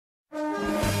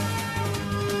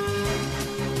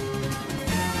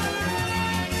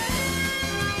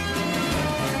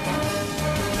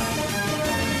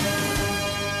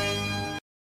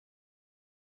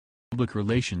public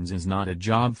relations is not a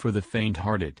job for the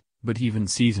faint-hearted, but even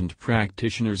seasoned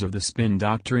practitioners of the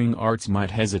spin-doctoring arts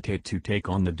might hesitate to take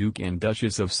on the Duke and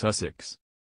Duchess of Sussex.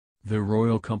 The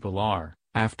royal couple are,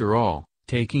 after all,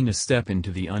 taking a step into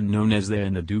the unknown as they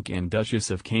and the Duke and Duchess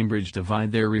of Cambridge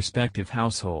divide their respective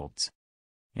households.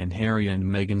 And Harry and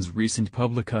Meghan's recent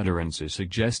public utterances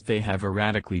suggest they have a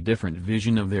radically different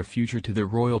vision of their future to the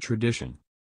royal tradition.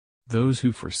 Those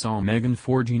who foresaw Meghan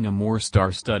forging a more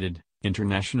star-studded,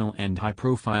 international and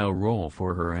high-profile role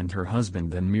for her and her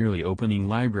husband than merely opening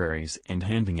libraries and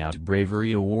handing out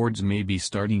bravery awards may be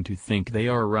starting to think they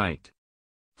are right.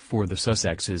 For the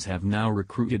Sussexes have now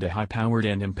recruited a high-powered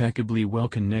and impeccably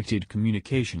well-connected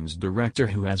communications director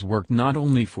who has worked not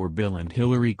only for Bill and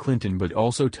Hillary Clinton but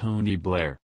also Tony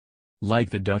Blair.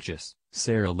 Like the Duchess,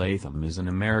 Sarah Latham is an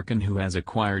American who has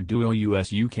acquired dual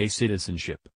US-UK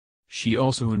citizenship. She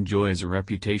also enjoys a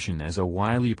reputation as a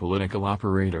wily political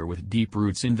operator with deep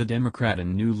roots in the Democrat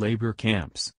and New Labour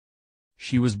camps.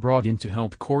 She was brought in to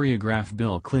help choreograph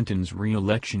Bill Clinton's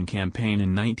re-election campaign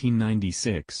in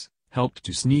 1996, helped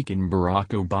to sneak in Barack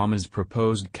Obama's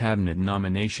proposed cabinet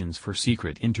nominations for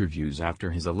secret interviews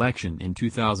after his election in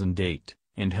 2008,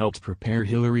 and helped prepare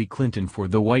Hillary Clinton for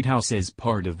the White House as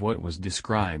part of what was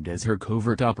described as her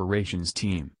covert operations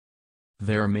team.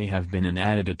 There may have been an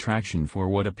added attraction for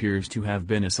what appears to have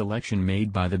been a selection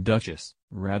made by the Duchess,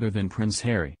 rather than Prince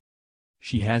Harry.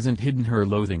 She hasn't hidden her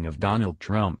loathing of Donald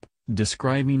Trump,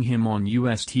 describing him on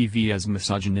U.S. TV as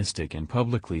misogynistic and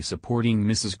publicly supporting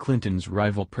Mrs. Clinton's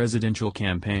rival presidential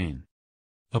campaign.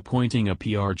 Appointing a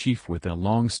PR chief with a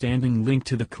long-standing link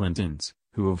to the Clintons,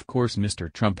 who of course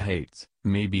Mr. Trump hates,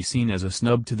 may be seen as a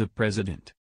snub to the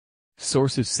president.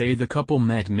 Sources say the couple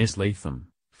met Miss Latham,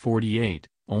 48,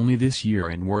 only this year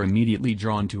and were immediately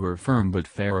drawn to her firm but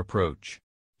fair approach.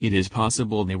 It is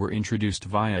possible they were introduced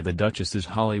via the Duchess's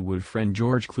Hollywood friend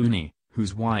George Clooney,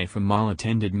 whose wife Amal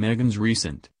attended Meghan's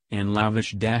recent, and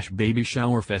lavish baby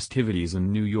shower festivities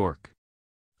in New York.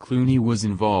 Clooney was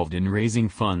involved in raising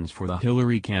funds for the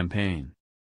Hillary campaign.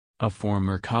 A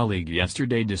former colleague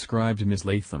yesterday described Ms.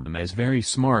 Latham as very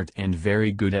smart and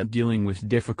very good at dealing with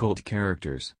difficult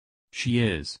characters. She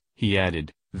is, he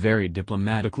added, very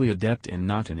diplomatically adept and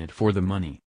not in it for the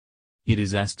money. It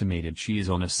is estimated she is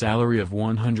on a salary of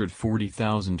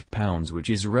 £140,000, which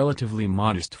is relatively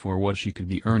modest for what she could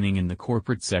be earning in the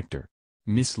corporate sector.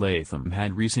 Miss Latham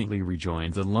had recently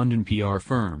rejoined the London PR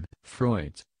firm,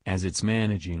 Freud's, as its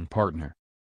managing partner.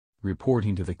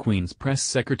 Reporting to the Queen's press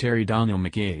secretary Donald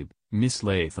McCabe, Miss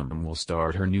Latham will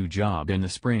start her new job in the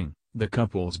spring. The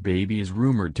couple's baby is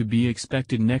rumored to be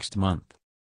expected next month.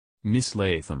 Miss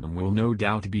Latham will no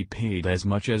doubt be paid as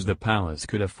much as the palace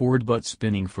could afford, but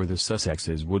spinning for the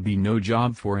Sussexes would be no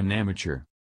job for an amateur.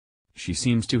 She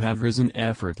seems to have risen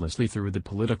effortlessly through the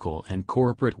political and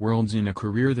corporate worlds in a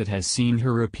career that has seen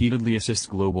her repeatedly assist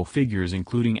global figures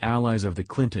including allies of the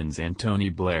Clintons and Tony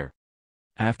Blair.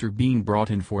 After being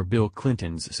brought in for Bill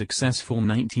Clinton's successful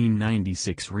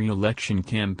 1996 re-election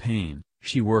campaign,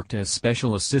 she worked as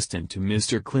special assistant to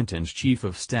Mr. Clinton's chief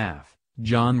of staff,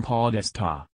 John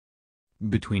Podesta.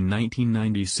 Between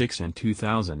 1996 and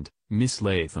 2000, Miss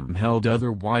Latham held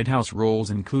other White House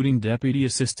roles including Deputy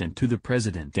Assistant to the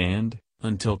President and,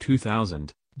 until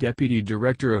 2000, Deputy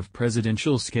Director of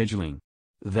Presidential Scheduling.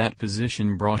 That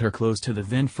position brought her close to the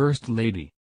then First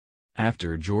Lady.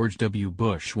 After George W.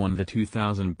 Bush won the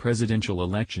 2000 presidential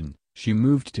election, she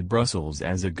moved to Brussels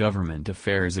as a government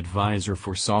affairs advisor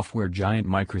for software giant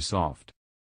Microsoft.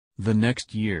 The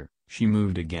next year, she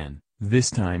moved again,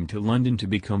 this time to London to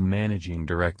become managing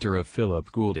director of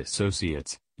Philip Gould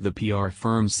Associates, the PR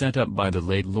firm set up by the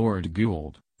late Lord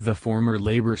Gould, the former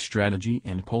Labour strategy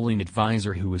and polling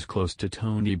advisor who was close to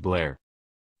Tony Blair.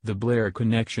 The Blair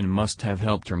connection must have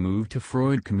helped her move to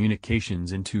Freud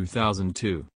Communications in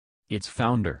 2002. Its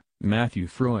founder, Matthew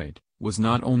Freud, was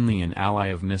not only an ally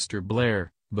of Mr.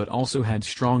 Blair, but also had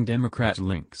strong Democrat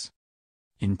links.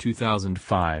 In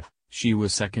 2005, she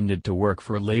was seconded to work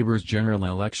for Labour's general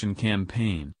election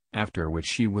campaign, after which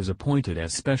she was appointed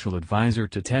as special advisor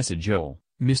to Tessa Joel,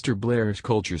 Mr. Blair's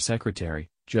culture secretary,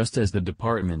 just as the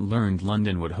department learned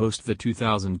London would host the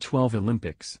 2012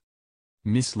 Olympics.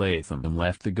 Miss Latham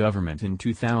left the government in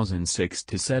 2006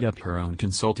 to set up her own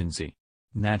consultancy.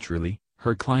 Naturally,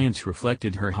 her clients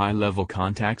reflected her high-level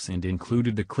contacts and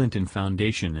included the Clinton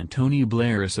Foundation and Tony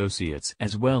Blair Associates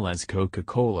as well as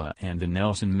Coca-Cola and the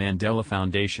Nelson Mandela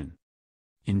Foundation.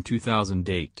 In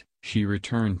 2008, she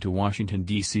returned to Washington,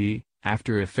 D.C.,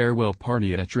 after a farewell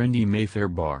party at a trendy Mayfair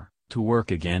bar, to work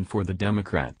again for the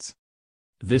Democrats.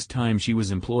 This time she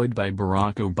was employed by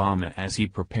Barack Obama as he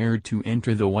prepared to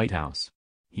enter the White House.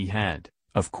 He had,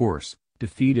 of course,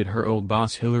 defeated her old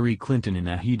boss Hillary Clinton in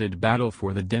a heated battle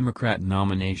for the Democrat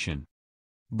nomination.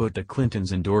 But the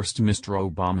Clintons endorsed Mr.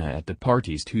 Obama at the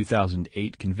party's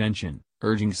 2008 convention,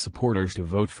 urging supporters to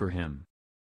vote for him.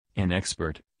 An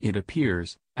expert, it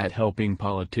appears, at helping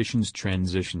politicians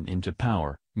transition into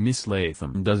power, Miss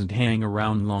Latham doesn't hang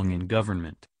around long in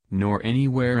government, nor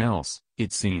anywhere else,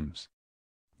 it seems.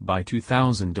 By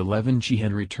 2011 she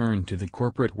had returned to the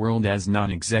corporate world as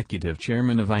non-executive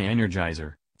chairman of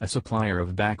iEnergizer, a supplier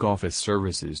of back-office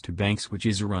services to banks which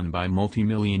is run by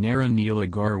multimillionaire Anil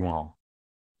Agarwal.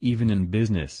 Even in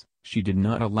business, she did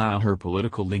not allow her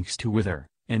political links to wither,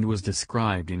 and was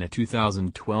described in a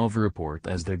 2012 report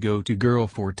as the go-to girl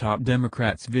for top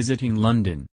Democrats visiting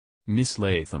London. Miss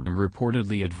Latham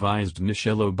reportedly advised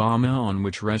Michelle Obama on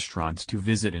which restaurants to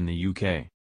visit in the UK.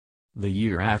 The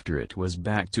year after it was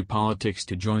back to politics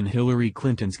to join Hillary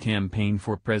Clinton's campaign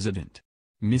for president.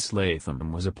 Miss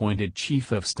Latham was appointed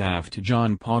Chief of Staff to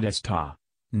John Podesta,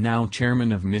 now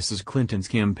chairman of Mrs. Clinton's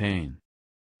campaign.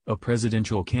 A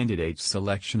presidential candidate's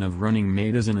selection of running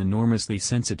mate is an enormously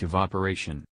sensitive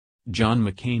operation. John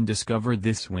McCain discovered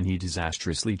this when he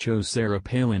disastrously chose Sarah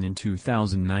Palin in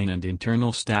 2009 and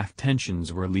internal staff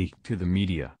tensions were leaked to the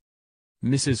media.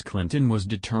 Mrs. Clinton was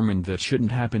determined that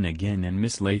shouldn't happen again, and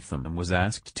Miss Latham was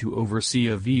asked to oversee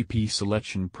a VP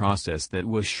selection process that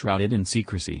was shrouded in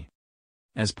secrecy.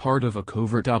 As part of a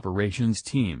covert operations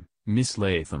team, Miss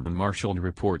Latham marshaled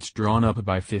reports drawn up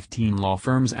by 15 law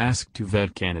firms asked to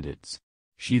vet candidates.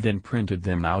 She then printed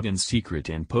them out in secret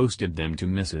and posted them to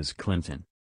Mrs. Clinton.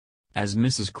 As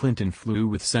Mrs. Clinton flew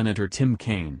with Senator Tim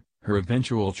Kaine, her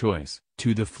eventual choice,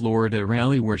 to the Florida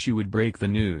rally where she would break the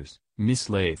news, Miss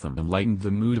Latham lightened the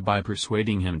mood by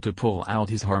persuading him to pull out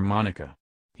his harmonica.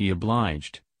 He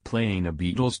obliged, playing a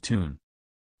Beatles tune.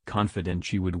 Confident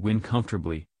she would win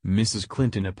comfortably, Mrs.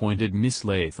 Clinton appointed Miss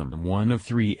Latham one of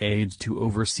 3 aides to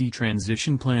oversee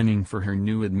transition planning for her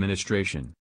new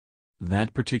administration.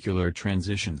 That particular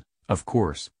transition, of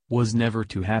course, was never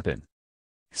to happen.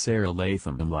 Sarah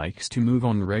Latham likes to move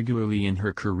on regularly in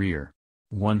her career.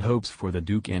 One hopes for the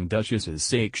Duke and Duchess's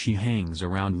sake she hangs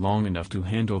around long enough to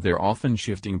handle their often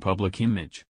shifting public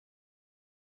image.